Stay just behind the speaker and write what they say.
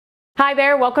Hi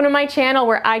there, welcome to my channel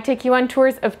where I take you on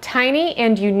tours of tiny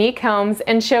and unique homes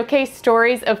and showcase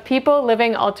stories of people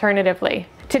living alternatively.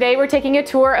 Today we're taking a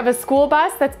tour of a school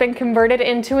bus that's been converted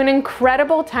into an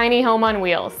incredible tiny home on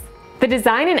wheels. The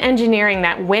design and engineering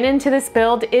that went into this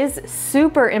build is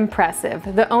super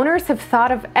impressive. The owners have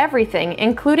thought of everything,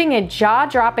 including a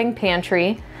jaw-dropping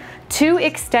pantry, 2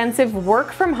 extensive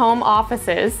work-from-home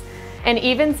offices, and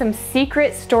even some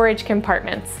secret storage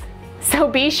compartments. So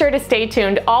be sure to stay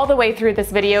tuned all the way through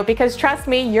this video because trust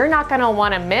me, you're not gonna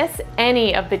wanna miss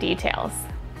any of the details.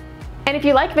 And if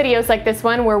you like videos like this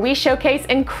one where we showcase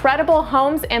incredible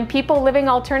homes and people living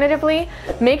alternatively,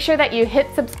 make sure that you hit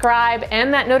subscribe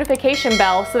and that notification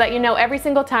bell so that you know every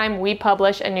single time we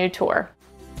publish a new tour.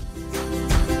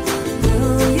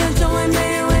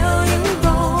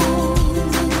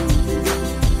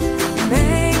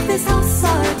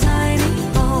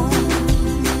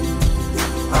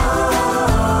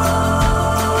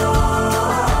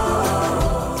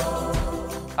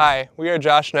 Hi, we are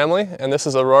Josh and Emily, and this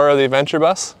is Aurora the Adventure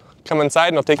Bus. Come inside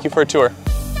and I'll take you for a tour.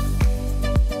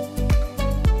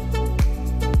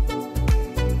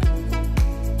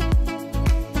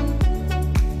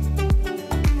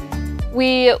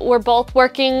 We were both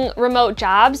working remote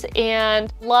jobs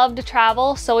and loved to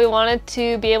travel, so we wanted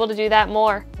to be able to do that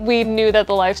more. We knew that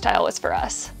the lifestyle was for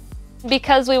us.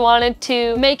 Because we wanted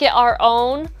to make it our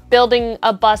own, building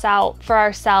a bus out for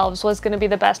ourselves was going to be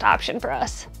the best option for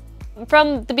us.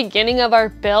 From the beginning of our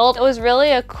build, it was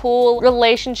really a cool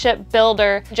relationship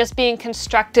builder, just being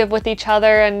constructive with each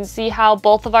other and see how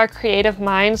both of our creative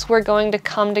minds were going to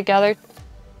come together.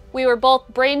 We were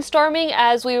both brainstorming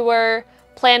as we were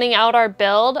planning out our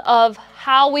build of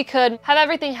how we could have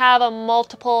everything have a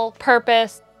multiple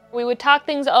purpose. We would talk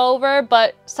things over,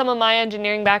 but some of my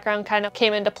engineering background kind of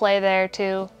came into play there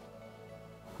too.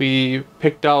 We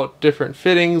picked out different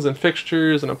fittings and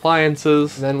fixtures and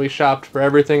appliances, and then we shopped for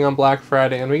everything on Black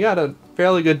Friday, and we got a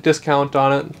fairly good discount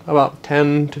on it, about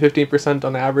 10 to 15%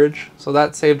 on average. So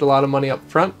that saved a lot of money up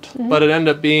front, but it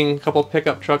ended up being a couple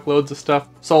pickup truckloads of stuff,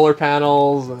 solar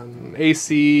panels and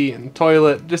AC and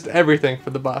toilet, just everything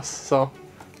for the bus. So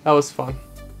that was fun.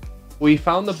 We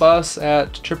found the bus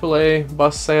at AAA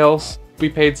bus sales. We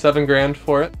paid $7 grand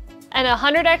for it. And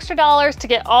 $100 extra to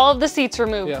get all of the seats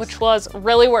removed, Yes. which was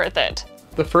really worth it.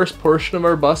 The first portion of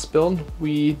our bus build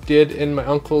we did in my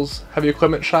uncle's heavy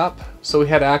equipment shop, so we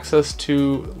had access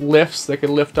to lifts that could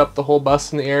lift up the whole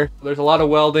bus in the air. There's a lot of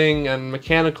welding and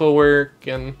mechanical work,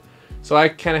 and so I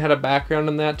kind of had a background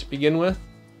in that to begin with.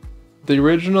 The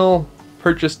original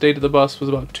purchase date of the bus was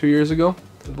about 2 years ago.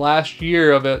 The last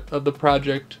year of the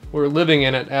project, we're living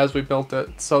in it as we built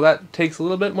it, so that takes a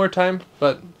little bit more time,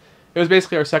 but it was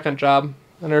basically our second job,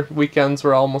 and our weekends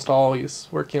were almost always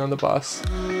working on the bus.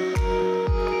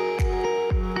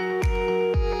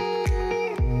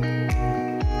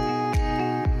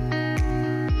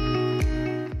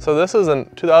 So this is a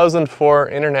 2004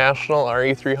 International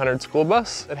RE300 school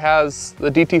bus. It has the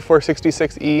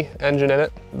DT466E engine in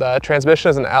it. The transmission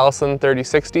is an Allison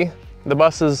 3060. The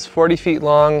bus is 40 feet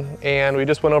long, and we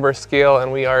just went over scale,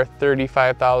 and we are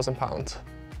 35,000 pounds.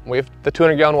 We have the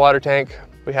 200-gallon water tank.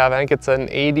 We have, I think it's an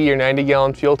 80 or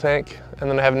 90-gallon fuel tank, and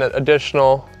then I have an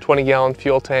additional 20-gallon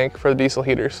fuel tank for the diesel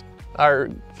heaters. Our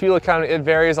fuel economy, it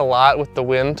varies a lot with the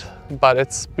wind, but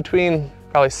it's between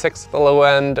probably 6 at the low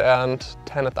end and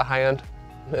 10 at the high end.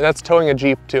 And that's towing a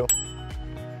Jeep too.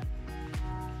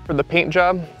 For the paint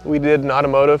job, we did an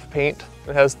automotive paint.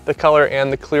 It has the color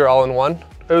and the clear all in one.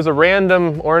 It was a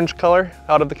random orange color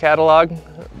out of the catalog,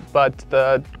 but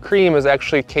the cream is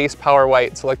actually case power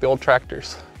white, so like the old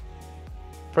tractors.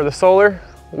 For the solar,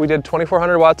 we did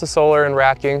 2,400 watts of solar and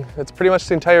racking. It's pretty much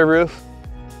the entire roof.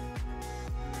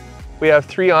 We have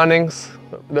 3 awnings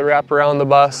that wrap around the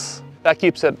bus. That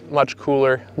keeps it much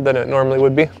cooler than it normally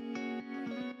would be.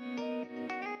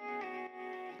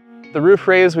 The roof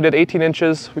raise, we did 18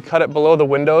 inches. We cut it below the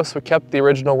window, so we kept the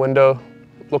original window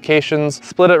locations,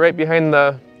 split it right behind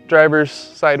the driver's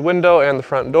side window and the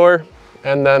front door,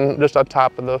 and then just on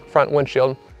top of the front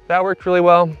windshield. That worked really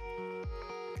well.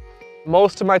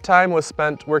 Most of my time was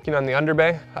spent working on the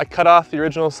underbay. I cut off the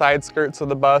original side skirts of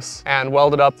the bus and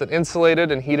welded up an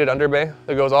insulated and heated underbay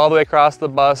that goes all the way across the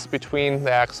bus between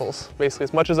the axles, basically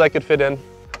as much as I could fit in.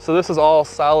 So this is all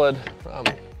solid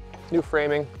new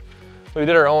framing. We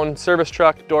did our own service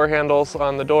truck door handles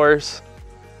on the doors.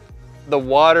 The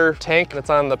water tank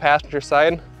that's on the passenger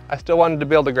side, I still wanted to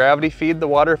be able to gravity feed the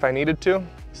water if I needed to.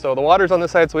 So the water's on this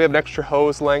side, so we have an extra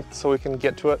hose length so we can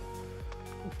get to it.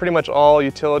 Pretty much all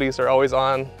utilities are always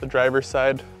on the driver's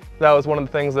side. That was one of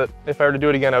the things that if I were to do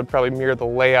it again, I would probably mirror the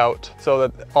layout so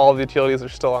that all of the utilities are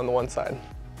still on the one side.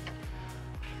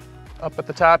 Up at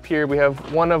the top here, we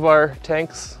have one of our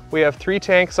tanks. We have 3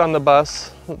 tanks on the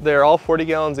bus. They're all 40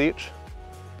 gallons each.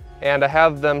 And I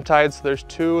have them tied so there's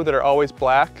 2 that are always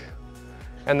black.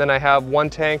 And then I have 1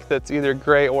 tank that's either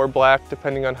gray or black,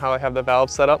 depending on how I have the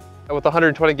valve set up. With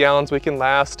 120 gallons, we can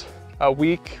last a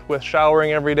week with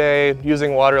showering every day,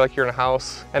 using water like you're in a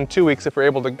house, and 2 weeks if we're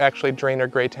able to actually drain our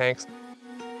gray tanks.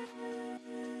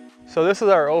 So this is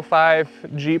our 05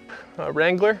 Jeep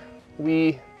Wrangler.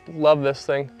 We love this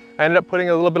thing. I ended up putting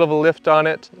a little bit of a lift on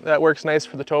it. That works nice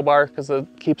for the tow bar because it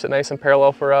keeps it nice and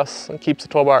parallel for us and keeps the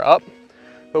tow bar up.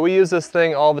 But we use this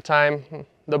thing all the time.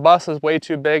 The bus is way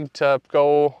too big to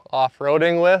go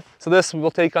off-roading with. So this we'll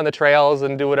take on the trails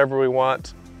and do whatever we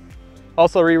want.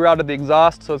 Also rerouted the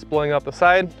exhaust so it's blowing out the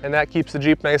side, and that keeps the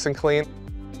Jeep nice and clean.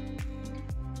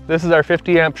 This is our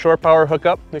 50 amp shore power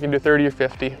hookup. We can do 30 or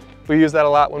 50. We use that a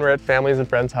lot when we're at families and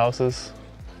friends' houses.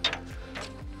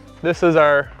 This is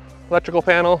our electrical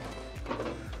panel.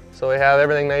 So we have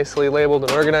everything nicely labeled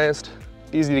and organized,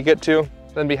 easy to get to.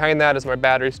 Then behind that is my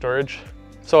battery storage.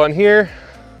 So on here,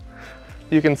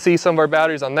 you can see some of our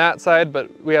batteries on that side, but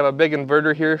we have a big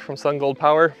inverter here from SunGold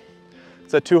Power.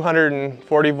 It's a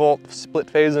 240 volt split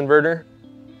phase inverter.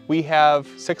 We have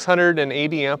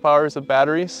 680 amp hours of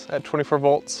batteries at 24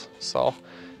 volts. So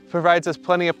it provides us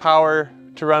plenty of power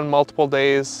to run multiple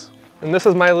days. And this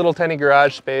is my little tiny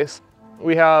garage space.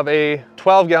 We have a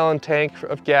 12-gallon tank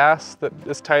of gas that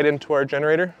is tied into our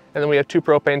generator. And then we have 2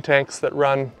 propane tanks that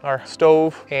run our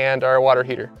stove and our water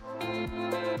heater.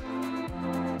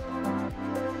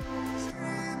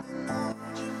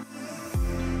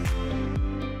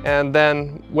 And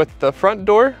then with the front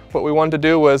door, what we wanted to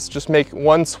do was just make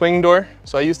 1 swing door.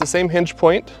 So I used the same hinge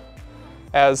point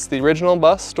as the original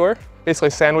bus door. Basically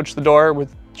sandwiched the door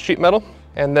with sheet metal.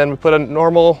 And then we put a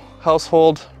normal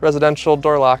household residential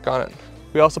door lock on it.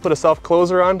 We also put a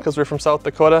self-closer on because we're from South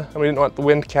Dakota and we didn't want the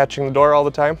wind catching the door all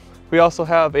the time. We also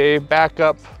have a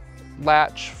backup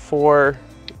latch for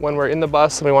when we're in the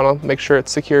bus and we want to make sure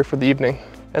it's secure for the evening.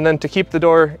 And then to keep the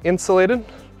door insulated,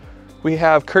 we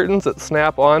have curtains that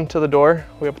snap onto the door.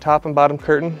 We have a top and bottom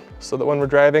curtain so that when we're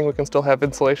driving we can still have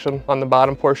insulation on the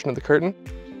bottom portion of the curtain.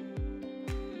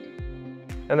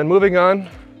 And then moving on,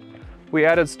 we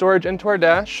added storage into our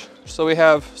dash. So we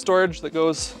have storage that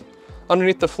goes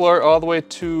underneath the floor all the way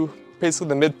to basically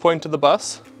the midpoint of the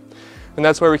bus. And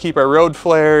that's where we keep our road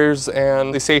flares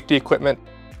and the safety equipment.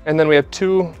 And then we have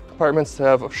 2 compartments that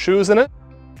have shoes in it.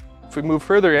 If we move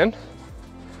further in,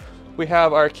 we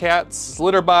have our cat's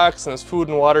litter box and his food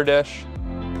and water dish.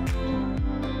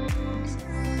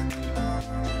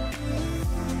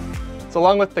 So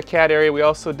along with the cat area, we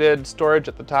also did storage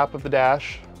at the top of the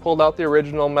dash. Pulled out the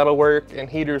original metalwork and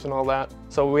heaters and all that.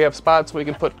 So we have spots where we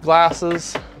can put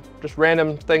glasses, just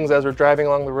random things as we're driving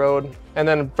along the road. And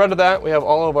then in front of that, we have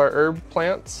all of our herb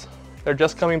plants. They're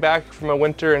just coming back from a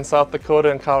winter in South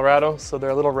Dakota and Colorado, so they're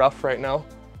a little rough right now.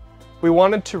 We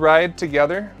wanted to ride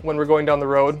together when we're going down the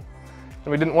road,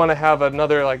 and we didn't want to have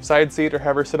another side seat or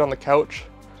have her sit on the couch.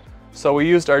 So we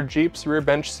used our Jeep's rear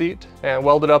bench seat and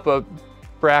welded up a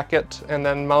bracket and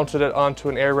then mounted it onto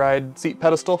an air ride seat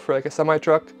pedestal for a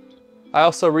semi-truck. I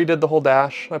also redid the whole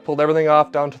dash. I pulled everything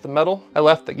off down to the metal. I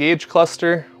left the gauge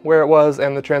cluster where it was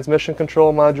and the transmission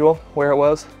control module where it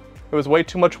was. It was way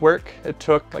too much work. It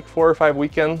took 4 or 5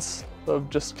 weekends of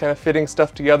just kind of fitting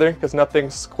stuff together because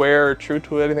nothing's square or true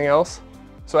to anything else.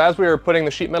 So as we were putting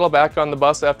the sheet metal back on the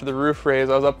bus after the roof raise,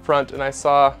 I was up front and I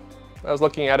was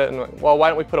looking at it and went, well, why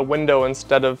don't we put a window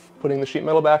instead of putting the sheet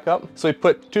metal back up? So we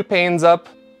put 2 panes up.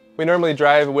 We normally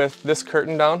drive with this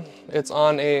curtain down. It's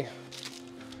on a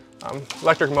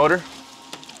electric motor.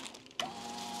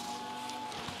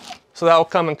 So that will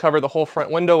come and cover the whole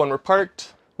front window when we're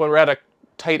parked. When we're at a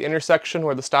tight intersection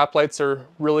where the stoplights are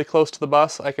really close to the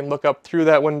bus, I can look up through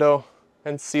that window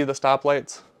and see the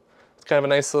stoplights. It's kind of a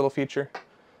nice little feature.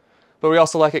 But we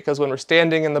also like it because when we're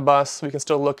standing in the bus, we can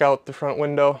still look out the front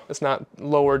window. It's not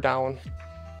lower down.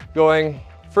 Going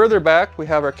further back, we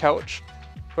have our couch.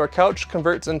 So our couch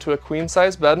converts into a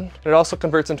queen-size bed. It also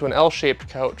converts into an L-shaped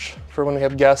couch for when we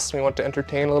have guests and we want to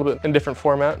entertain a little bit in a different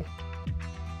format.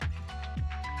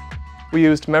 We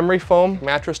used memory foam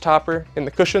mattress topper in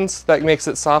the cushions. That makes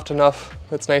it soft enough.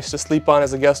 It's nice to sleep on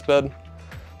as a guest bed,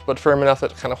 but firm enough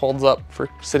that it kind of holds up for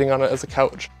sitting on it as a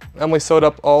couch. Emily sewed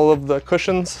up all of the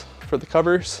cushions for the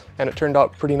covers and it turned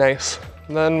out pretty nice.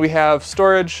 And then we have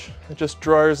storage, just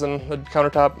drawers and the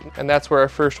countertop, and that's where our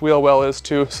first wheel well is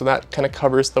too, so that kind of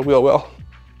covers the wheel well.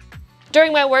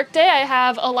 During my workday, I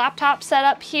have a laptop set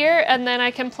up here and then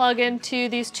I can plug into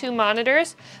these 2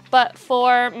 monitors. But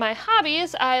for my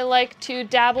hobbies, I like to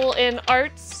dabble in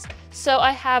arts. So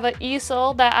I have an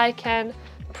easel that I can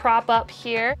prop up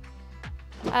here.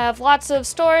 I have lots of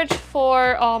storage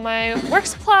for all my work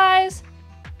supplies.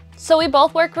 So we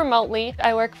both work remotely.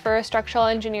 I work for a structural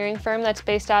engineering firm that's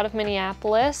based out of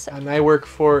Minneapolis. And I work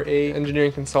for an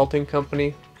engineering consulting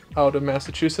company out of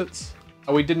Massachusetts.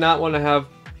 We did not want to have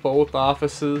both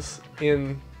offices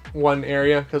in one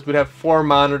area because we'd have 4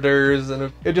 monitors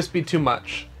and it'd just be too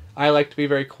much. I like to be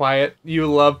very quiet. You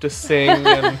love to sing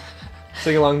and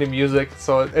sing along to music,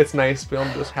 so it's nice to be able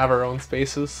to just have our own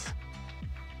spaces.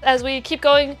 As we keep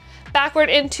going backward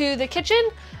into the kitchen,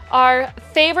 our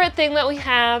favorite thing that we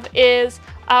have is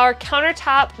our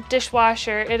countertop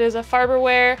dishwasher. It is a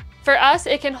Farberware. For us,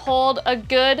 it can hold a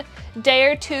good day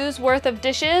or two's worth of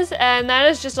dishes, and that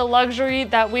is just a luxury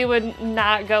that we would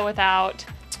not go without.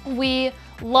 We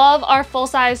love our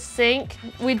full-size sink.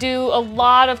 We do a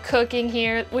lot of cooking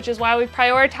here, which is why we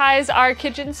prioritize our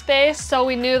kitchen space, so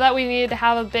we knew that we needed to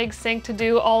have a big sink to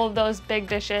do all of those big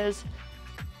dishes.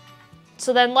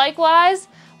 So then likewise,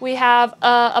 we have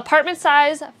an apartment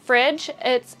size fridge.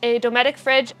 It's a Dometic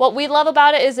fridge. What we love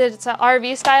about it is it's an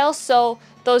RV style, so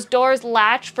those doors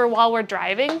latch for while we're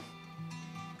driving.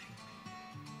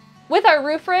 With our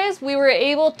roof raise, we were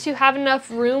able to have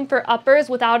enough room for uppers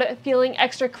without it feeling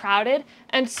extra crowded.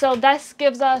 And so this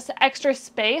gives us extra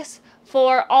space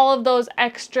for all of those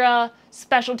extra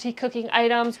specialty cooking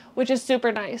items, which is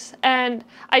super nice. And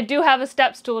I do have a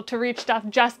step stool to reach stuff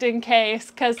just in case,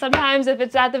 because sometimes if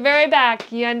it's at the very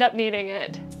back, you end up needing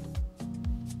it.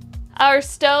 Our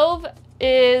stove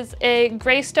is a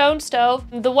gray stone stove.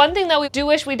 The one thing that we do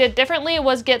wish we did differently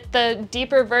was get the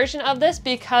deeper version of this,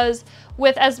 because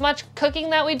with as much cooking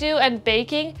that we do and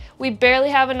baking, we barely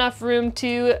have enough room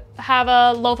to have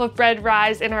a loaf of bread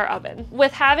rise in our oven.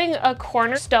 With having a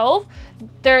corner stove,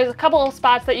 there's a couple of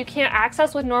spots that you can't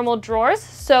access with normal drawers.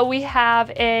 So we have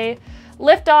a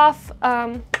lift-off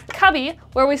cubby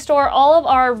where we store all of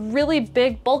our really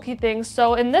big bulky things.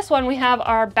 So in this one we have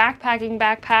our backpacking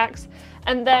backpacks,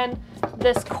 and then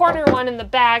this corner one in the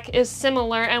back is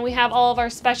similar, and we have all of our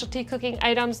specialty cooking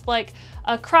items like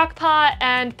a crock pot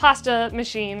and pasta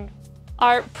machine.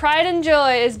 Our pride and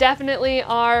joy is definitely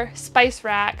our spice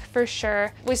rack for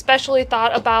sure. We specially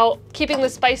thought about keeping the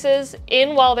spices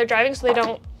in while they're driving so they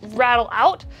don't rattle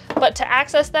out, but to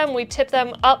access them we tip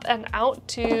them up and out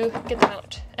to get them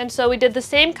out. And so we did the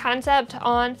same concept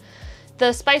on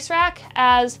the spice rack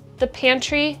as the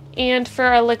pantry and for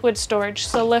our liquid storage.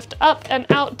 So lift up and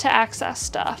out to access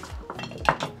stuff.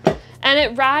 And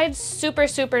it rides super,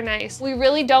 super nice. We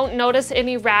really don't notice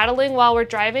any rattling while we're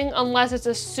driving unless it's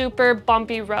a super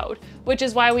bumpy road, which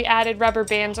is why we added rubber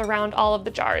bands around all of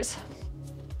the jars.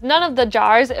 None of the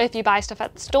jars, if you buy stuff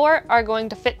at the store, are going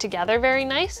to fit together very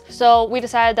nice. So we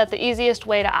decided that the easiest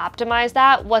way to optimize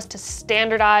that was to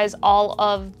standardize all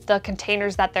of the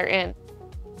containers that they're in.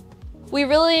 We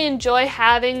really enjoy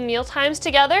having meal times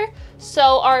together,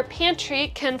 so our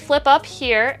pantry can flip up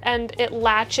here and it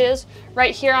latches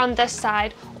right here on this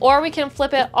side, or we can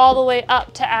flip it all the way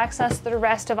up to access the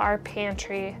rest of our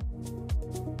pantry.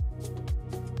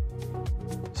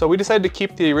 So we decided to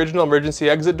keep the original emergency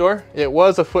exit door. It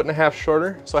was 1.5 feet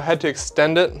shorter, so I had to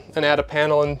extend it and add a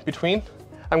panel in between.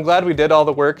 I'm glad we did all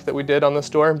the work that we did on this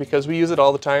door because we use it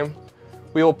all the time.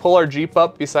 We will pull our Jeep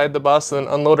up beside the bus and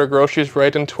unload our groceries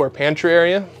right into our pantry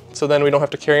area, so then we don't have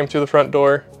to carry them through the front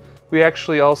door. We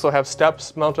actually also have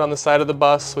steps mounted on the side of the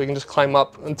bus so we can just climb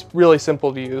up. It's really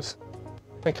simple to use.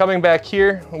 And coming back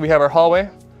here, we have our hallway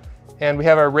and we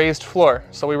have our raised floor.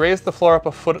 So we raised the floor up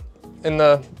 1 foot in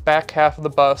the back half of the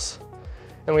bus,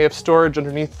 and we have storage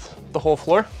underneath the whole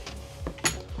floor.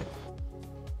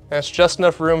 And it's just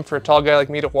enough room for a tall guy like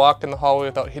me to walk in the hallway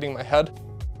without hitting my head.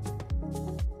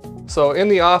 So in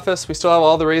the office, we still have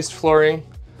all the raised flooring.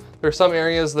 There are some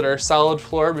areas that are solid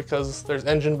floor because there's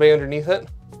engine bay underneath it.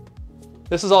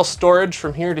 This is all storage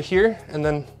from here to here, and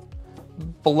then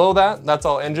below that, that's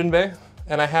all engine bay.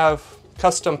 And I have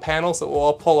custom panels that will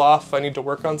all pull off if I need to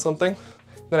work on something.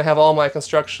 Then I have all my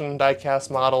construction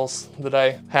die-cast models that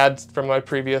I had from my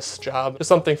previous job. Just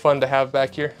something fun to have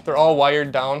back here. They're all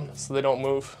wired down so they don't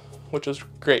move, which is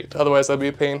great. Otherwise, that'd be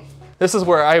a pain. This is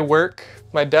where I work.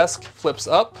 My desk flips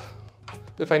up.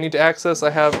 If I need to access, I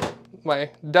have my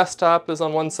desktop is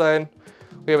on one side.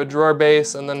 We have a drawer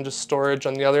base and then just storage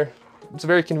on the other. It's a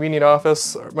very convenient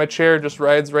office. My chair just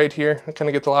rides right here. I kind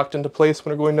of get locked into place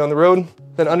when we're going down the road.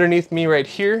 Then underneath me right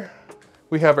here,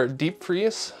 we have our deep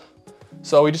freeze.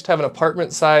 So we just have an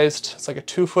apartment sized, it's like a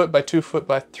 2 foot by 2 foot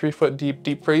by 3 foot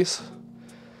deep freeze.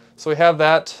 So we have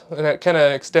that, and it kind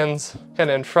of extends kind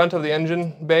of in front of the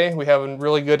engine bay. We have a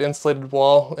really good insulated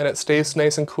wall, and it stays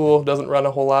nice and cool, doesn't run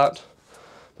a whole lot.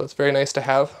 But it's very nice to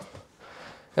have.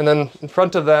 And then in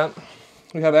front of that,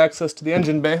 we have access to the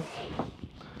engine bay.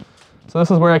 So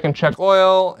this is where I can check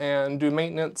oil and do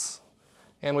maintenance.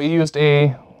 And we used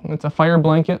it's a fire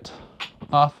blanket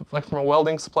off like from a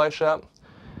welding supply shop.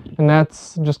 And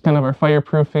that's just kind of our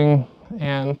fireproofing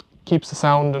and keeps the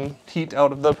sound and heat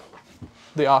out of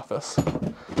the office.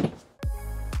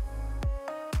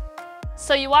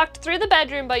 So you walked through the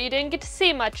bedroom, but you didn't get to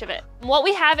see much of it. What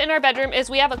we have in our bedroom is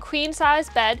we have a queen size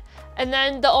bed, and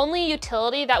then the only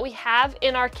utility that we have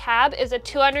in our cab is a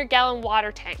 200-gallon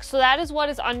water tank. So that is what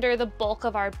is under the bulk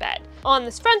of our bed. On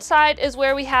this front side is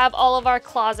where we have all of our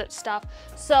closet stuff.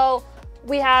 So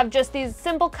we have just these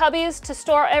simple cubbies to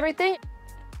store everything.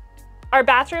 Our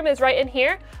bathroom is right in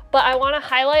here, but I want to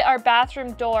highlight our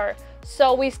bathroom door.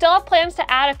 So we still have plans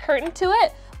to add a curtain to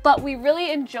it, but we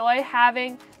really enjoy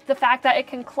having the fact that it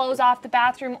can close off the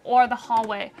bathroom or the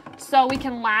hallway. So we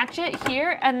can latch it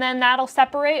here, and then that'll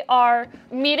separate our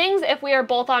meetings if we are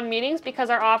both on meetings, because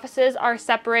our offices are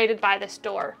separated by this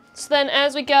door. So then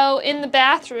as we go in the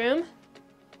bathroom,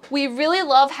 we really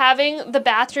love having the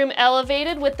bathroom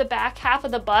elevated with the back half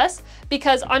of the bus,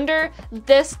 because under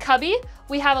this cubby,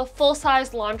 we have a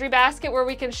full-size laundry basket where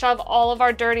we can shove all of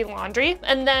our dirty laundry.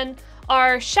 And then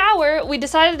our shower, we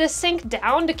decided to sink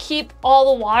down to keep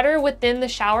all the water within the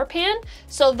shower pan.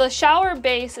 So the shower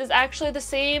base is actually the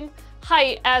same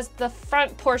height as the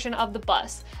front portion of the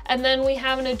bus. And then we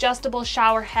have an adjustable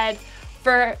shower head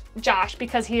for Josh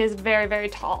because he is very, very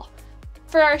tall.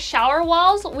 For our shower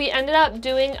walls, we ended up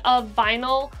doing a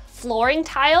vinyl flooring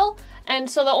tile. And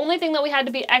so the only thing that we had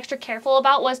to be extra careful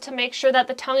about was to make sure that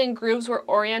the tongue and grooves were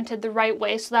oriented the right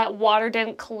way so that water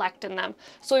didn't collect in them.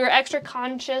 So we were extra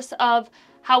conscious of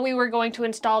how we were going to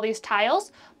install these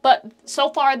tiles, but so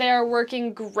far they are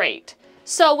working great.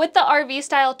 So with the RV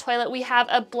style toilet, we have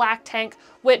a black tank,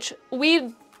 which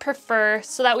we prefer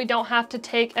so that we don't have to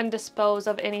take and dispose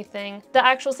of anything. The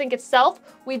actual sink itself,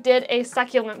 we did a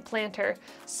succulent planter.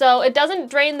 So it doesn't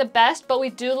drain the best, but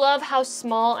we do love how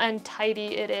small and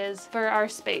tidy it is for our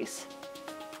space.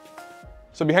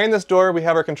 So behind this door, we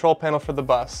have our control panel for the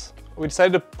bus. We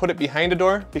decided to put it behind a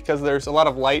door because there's a lot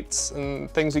of lights and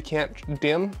things we can't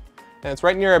dim. And it's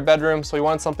right near our bedroom, so we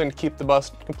wanted something to keep the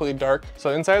bus completely dark.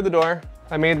 So inside the door,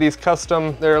 I made these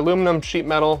custom, they're aluminum sheet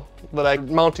metal that I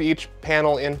mounted each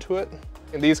panel into it.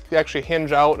 And these actually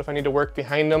hinge out if I need to work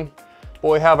behind them.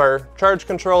 But we have our charge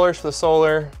controllers for the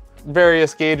solar,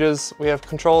 various gauges. We have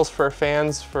controls for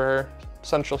fans for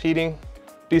central heating,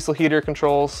 diesel heater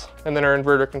controls, and then our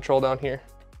inverter control down here.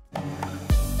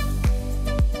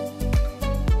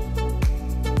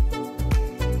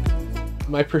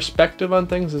 My perspective on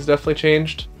things has definitely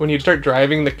changed. When you start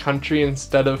driving the country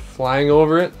instead of flying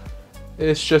over it,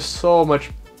 it's just so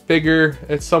much bigger,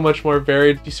 it's so much more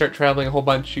varied. You start traveling a whole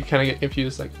bunch, you kind of get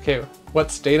confused, like, okay, what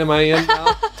state am I in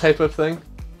now? Type of thing.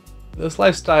 This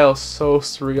lifestyle is so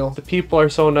surreal. The people are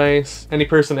so nice. Any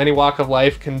person, any walk of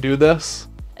life can do this.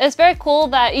 It's very cool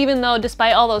that even though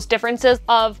despite all those differences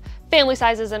of family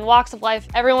sizes and walks of life,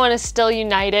 everyone is still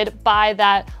united by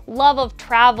that love of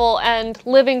travel and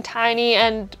living tiny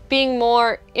and being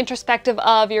more introspective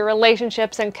of your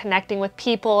relationships and connecting with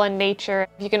people and nature.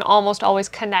 You can almost always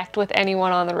connect with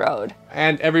anyone on the road.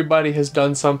 And everybody has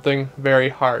done something very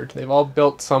hard. They've all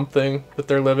built something that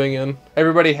they're living in.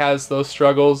 Everybody has those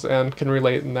struggles and can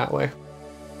relate in that way.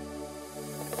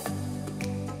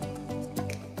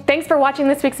 Thanks for watching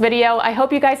this week's video. I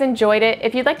hope you guys enjoyed it.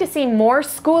 If you'd like to see more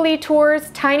schoolie tours,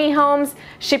 tiny homes,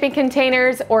 shipping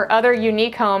containers, or other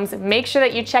unique homes, make sure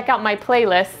that you check out my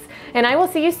playlists, and I will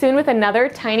see you soon with another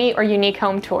tiny or unique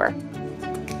home tour.